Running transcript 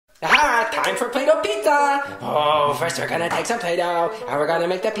Aha, time for Play-Doh pizza! Oh, first we're gonna take some Play-Doh, and we're gonna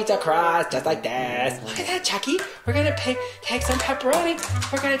make the pizza crust just like this. Look at that, Chucky. We're gonna take some pepperoni.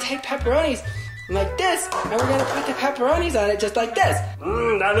 We're gonna take pepperonis like this, and we're gonna put the pepperonis on it just like this.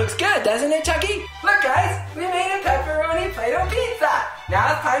 That looks good, doesn't it, Chucky? Look, guys, we made a pepperoni Play-Doh pizza.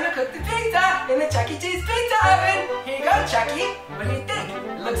 Now it's time to cook the pizza in the Chuck E. Cheese pizza oven. Here you go, Chucky. What do you think?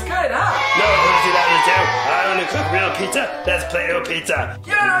 It looks good, huh? No, I want to cook real pizza. That's Play-Doh pizza.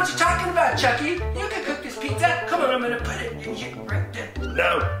 You don't know what you're talking about, Chucky. You can cook this pizza. Come on, I'm gonna put it in here right there.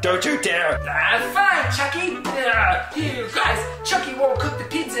 No, don't you dare. That's fine, Chucky. You guys, Chucky won't cook the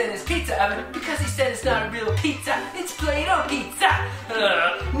pizza in his pizza oven because he said it's not a real pizza. It's Play-Doh pizza.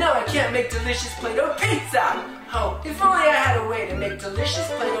 No, I can't make delicious Play-Doh pizza. Oh, if only I had a way to make delicious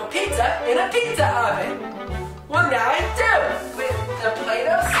Play-Doh pizza in a pizza oven. Well, now I do, with the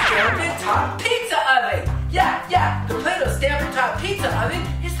Play-Doh Stampin' Top Pizza Oven. Yeah, the Play-Doh Stampin' Top Pizza Oven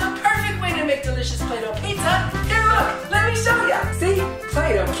is the perfect way to make delicious Play-Doh pizza. Here, look, let me show ya. See?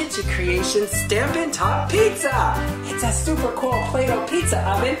 Play-Doh Kitchen Creations Stampin' Top Pizza. It's a super cool Play-Doh pizza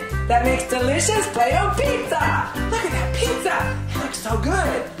oven that makes delicious Play-Doh pizza. Look at that pizza. It looks so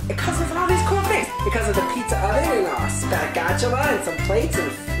good. It comes with all these cool things. It comes with a pizza oven and a spatula and some plates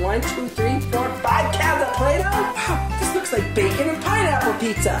and 1, 2, 3, 4, 5 cans of Play-Doh. Wow, this looks like bacon and pineapple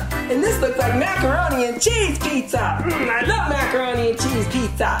pizza. And this looks like macaroni and cheese pizza. I love macaroni and cheese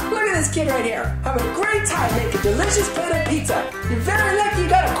pizza. Look at this kid right here. Having a great time making delicious Play-Doh pizza. You're very lucky you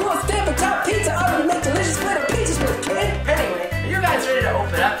got a cool Stampin' Top pizza oven to make delicious Play-Doh pizzas with, kid. Anyway, are you guys ready to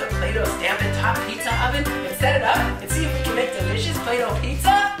open up the Play-Doh Stampin' Top pizza oven and set it up and see if we can make delicious Play-Doh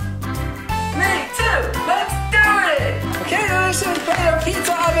pizza? Me too! Let's do it! Okay, delicious Play-Doh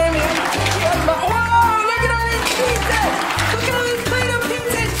pizza oven. Whoa! Look at all these pizzas! Look at all these Play-Doh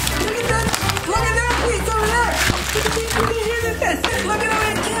pizzas! Look at that! Look at that piece over there! Look at these! Look at all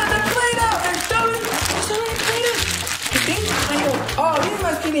these cans of Play-Doh! There's so many Play-Doh! Oh, these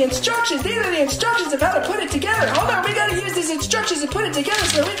must be the instructions. These are the instructions of how to put it together. Hold on, we gotta use these instructions and put it together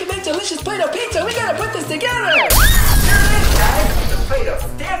so we can make delicious Play-Doh pizza. We gotta put this together. Here it is, guys. The Play-Doh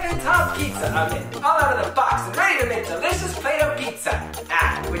Stampin' Top Pizza Oven. All out of the box and ready to make delicious Play-Doh pizza.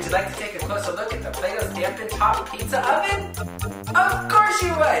 Would you like to take a closer look at the Play-Doh Stampin' Top Pizza Oven? Of course you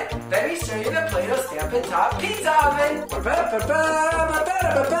would. Let me show you the Play-Doh Stampin' Top Pizza Oven.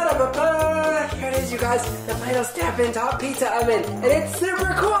 Here it is, you guys. The Play-Doh Stampin' Top Pizza Oven. And it's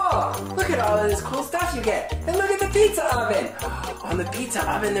super cool. Look at all of this cool stuff you get. And look at the pizza oven. On the pizza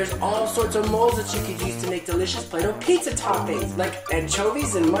oven, there's all sorts of molds that you could use to make delicious Play-Doh pizza toppings. Like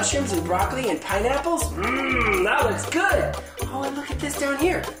anchovies and mushrooms and broccoli and pineapples. That looks good. Oh, and look at this down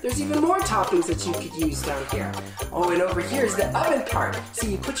here. There's even more toppings that you could use down here. Oh, and over here is the oven part. So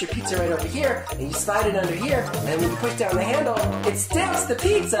you put your pizza right over here, and you slide it under here, and when you push down the handle, it stamps the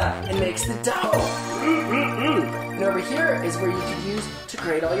pizza and makes the dough. And over here is where you could use to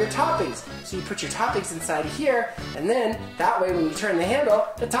grate all your toppings. So you put your toppings inside of here, and then that way when you turn the handle,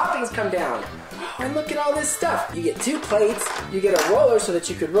 the toppings come down. Oh, and look at all this stuff. You get 2 plates, you get a roller so that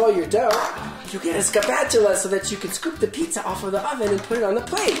you could roll your dough, you get a spatula so that you can scoop the pizza off of the oven and put it on the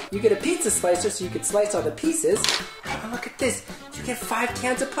plate. You get a pizza slicer so you can slice all the pieces. Oh, look at this. You get 5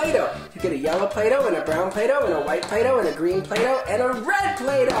 cans of Play-Doh. You get a yellow Play-Doh and a brown Play-Doh and a white Play-Doh and a green Play-Doh and a red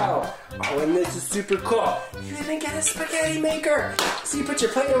Play-Doh. Oh, and this is super cool. You even get a spaghetti maker. So you put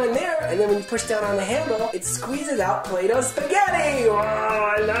your Play-Doh in there, and then when you push down on the handle, it squeezes out Play-Doh spaghetti. Oh,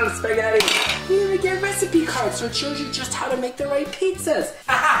 I love spaghetti. You even get recipe cards, so it shows you just how to make the right pizzas.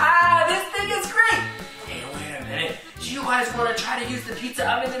 This thing is great. Hey, wait a minute. Do you guys want to try to use the pizza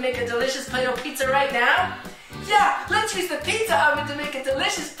oven to make a delicious Play-Doh pizza right now? Yeah, let's use the pizza oven to make a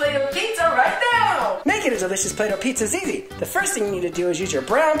delicious Play-Doh pizza right now! Making a delicious Play-Doh pizza is easy. The first thing you need to do is use your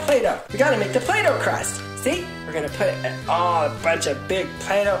brown Play-Doh. We gotta make the Play-Doh crust. See? We're gonna put a bunch of big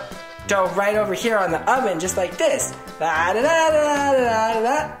Play-Doh dough right over here on the oven, just like this. Da, da, da, da, da,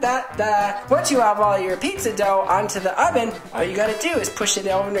 da, da, da. Once you have all your pizza dough onto the oven, all you gotta do is push it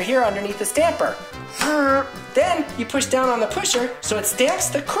over here underneath the stamper. Then you push down on the pusher so it stamps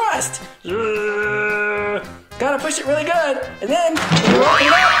the crust. Gotta push it really good, and then you open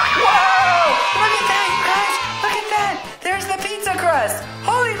it up. Whoa! Look at that, you guys! Look at that! There's the pizza crust!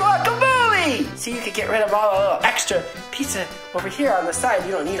 Holy guacamole! So you could get rid of all the little extra pizza over here on the side.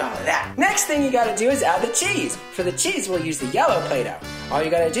 You don't need all of that. Next thing you gotta do is add the cheese. For the cheese, we'll use the yellow Play-Doh. All you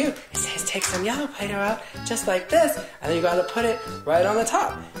gotta do is take some yellow Play-Doh out, just like this, and then you gotta put it right on the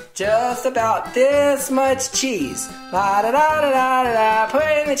top. Just about this much cheese. La da da da da da da.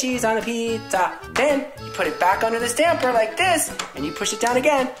 Putting the cheese on the pizza. Then you put it back under the stamper like this, and you push it down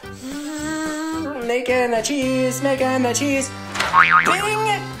again. Making the cheese, making the cheese.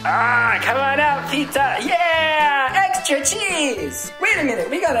 Bing! Come on out, pizza. Yeah, extra cheese. Wait a minute,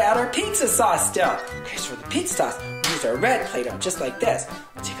 we gotta add our pizza sauce still. Okay, so for the pizza sauce, we'll use our red Play-Doh, just like this.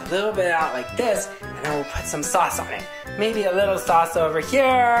 We'll take a little bit out like this, and then we'll put some sauce on it. Maybe a little sauce over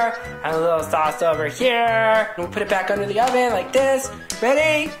here, and a little sauce over here. And we'll put it back under the oven like this.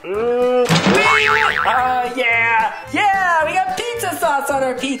 Ready? Oh, yeah. Yeah, we got pizza sauce on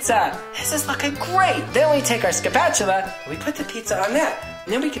our pizza. This is looking great. Then we take our spatula, and we put the pizza on that.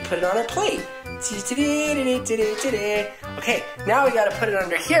 And then we can put it on our plate. Okay, now we gotta put it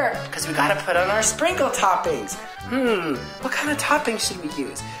under here because we gotta put on our sprinkle toppings. What kind of toppings should we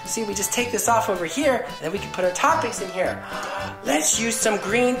use? See, we just take this off over here and then we can put our toppings in here. Let's use some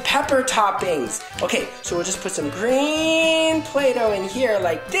green pepper toppings. Okay, so we'll just put some green Play-Doh in here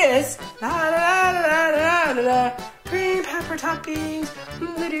like this. Green pepper toppings.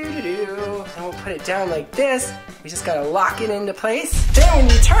 And we'll put it down like this. We just gotta lock it into place. Then when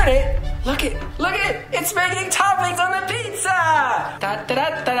you turn it, look it, it's making toppings on the pizza!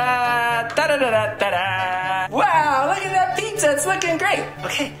 Wow, look at that pizza, it's looking great.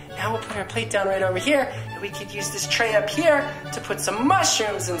 Okay, now we'll put our plate down right over here, and we could use this tray up here to put some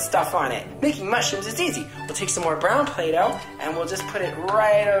mushrooms and stuff on it. Making mushrooms is easy. We'll take some more brown Play-Doh, and we'll just put it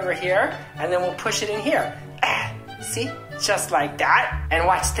right over here, and then we'll push it in here. See? Just like that. And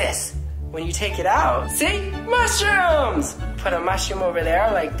watch this. When you take it out, see? Mushrooms! Put a mushroom over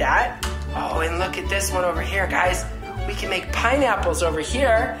there like that. Oh, and look at this one over here, guys. We can make pineapples over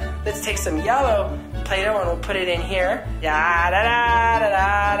here. Let's take some yellow Play-Doh and we'll put it in here. Like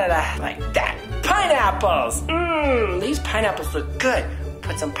that. Pineapples! These pineapples look good.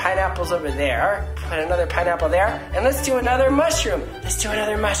 Put some pineapples over there. Put another pineapple there. And let's do another mushroom.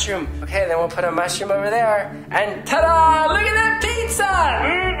 Okay, then we'll put a mushroom over there. And ta-da! Look at that pizza!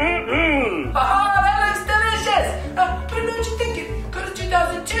 Oh, that looks delicious! But I know what you're thinking.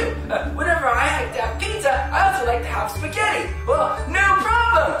 Konas2002. Whenever I like to have pizza, I also like to have spaghetti. Well, no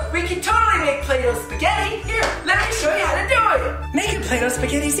problem. We can totally make Play-Doh spaghetti. Here, let me show you how to do it. Making Play-Doh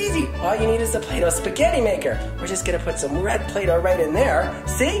spaghetti is easy. All you need is the Play-Doh spaghetti maker. We're just gonna put some red Play-Doh right in there.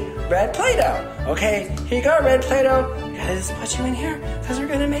 See? Red Play-Doh. Okay, here you go, red Play-Doh. We gotta just put you in here because we're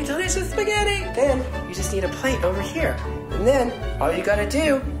gonna make delicious spaghetti. Then you just need a plate over here. And then all you gotta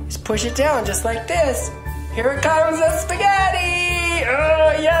do is push it down just like this. Here it comes, the spaghetti!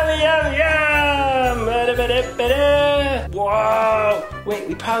 Oh, yum, yum, yum! Whoa! Wait,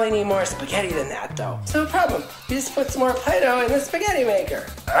 we probably need more spaghetti than that, though. It's no problem. You just put some more Play-Doh in the spaghetti maker.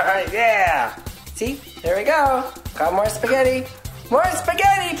 All right, yeah. See? There we go. Got more spaghetti. More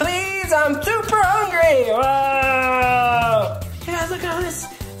spaghetti, please! I'm super hungry! Whoa! Yeah, look at all this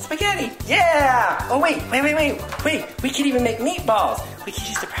spaghetti. Yeah! Oh, wait. We can even make meatballs. We can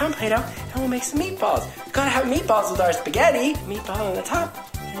use the brown Play-Doh and we'll make some meatballs. We gotta have meatballs with our spaghetti. Meatball on the top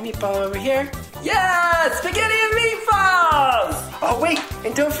and meatball over here. Yeah! Spaghetti and meatballs! Oh, wait,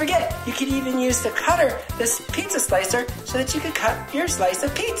 and don't forget, you could even use the cutter, this pizza slicer, so that you could cut your slice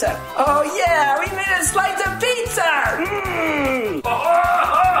of pizza. Oh, yeah! We made a slice of pizza!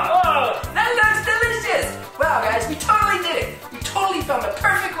 That looks delicious! Wow, guys, we totally did it. We totally found the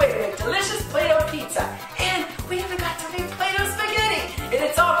perfect way to make delicious Play-Doh pizza. And we even got to make Play-Doh spaghetti. And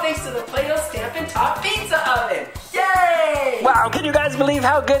it's all thanks to the Play-Doh Stampin' Top Pizza Oven. Yay! Wow, can you guys believe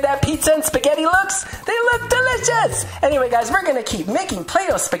how good that pizza and spaghetti looks? They look delicious! Anyway, guys, we're gonna keep making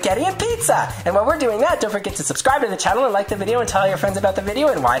Play-Doh spaghetti and pizza. And while we're doing that, don't forget to subscribe to the channel and like the video and tell all your friends about the video.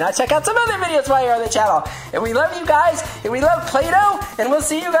 And why not check out some other videos while you're on the channel? And we love you guys, and we love Play-Doh, and we'll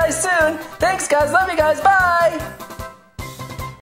see you guys soon. Thanks, guys. Love you guys. Bye!